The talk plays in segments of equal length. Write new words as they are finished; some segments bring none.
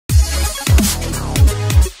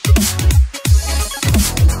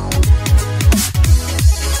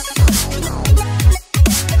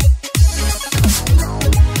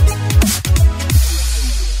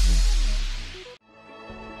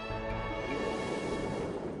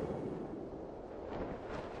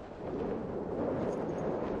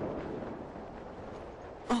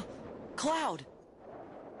Cloud!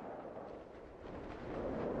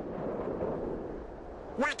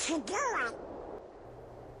 What you doing?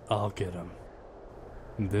 I'll get him.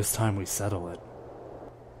 This time we settle it.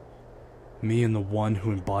 Me and the one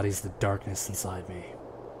who embodies the darkness inside me.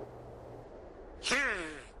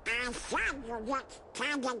 I thought you looked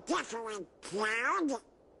kinda different, Cloud.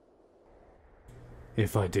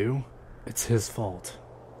 If I do, it's his fault.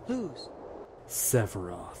 Whose?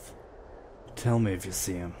 Sephiroth. Tell me if you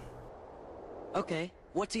see him. Okay,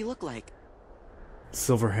 what's he look like?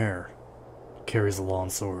 Silver hair. Carries a long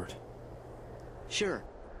sword. Sure.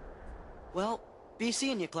 Well, be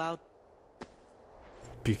seeing you, Cloud.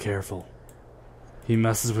 Be careful. He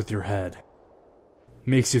messes with your head.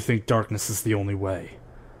 Makes you think darkness is the only way.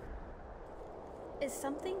 Is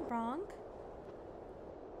something wrong?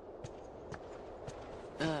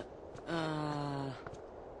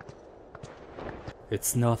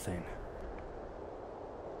 It's nothing.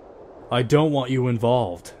 I don't want you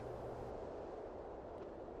involved.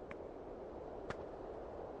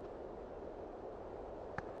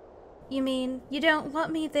 You mean you don't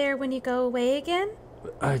want me there when you go away again?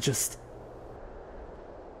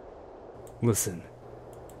 Listen,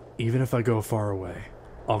 even if I go far away,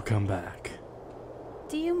 I'll come back.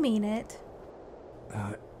 Do you mean it?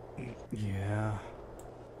 Yeah.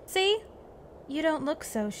 See? You don't look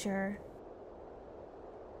so sure.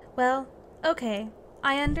 Well, okay,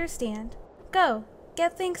 I understand. Go,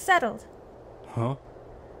 get things settled. Huh?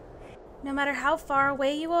 No matter how far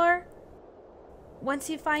away you are, once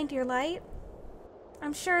you find your light,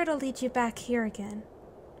 I'm sure it'll lead you back here again,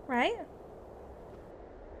 right?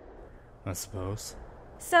 I suppose.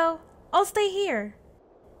 So, I'll stay here,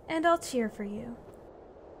 and I'll cheer for you.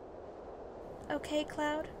 Okay,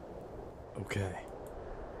 Cloud? Okay.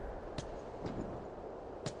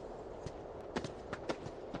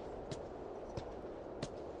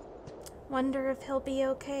 Wonder if he'll be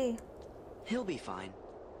okay. He'll be fine.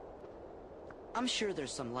 I'm sure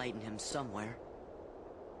there's some light in him somewhere.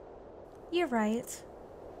 You're right.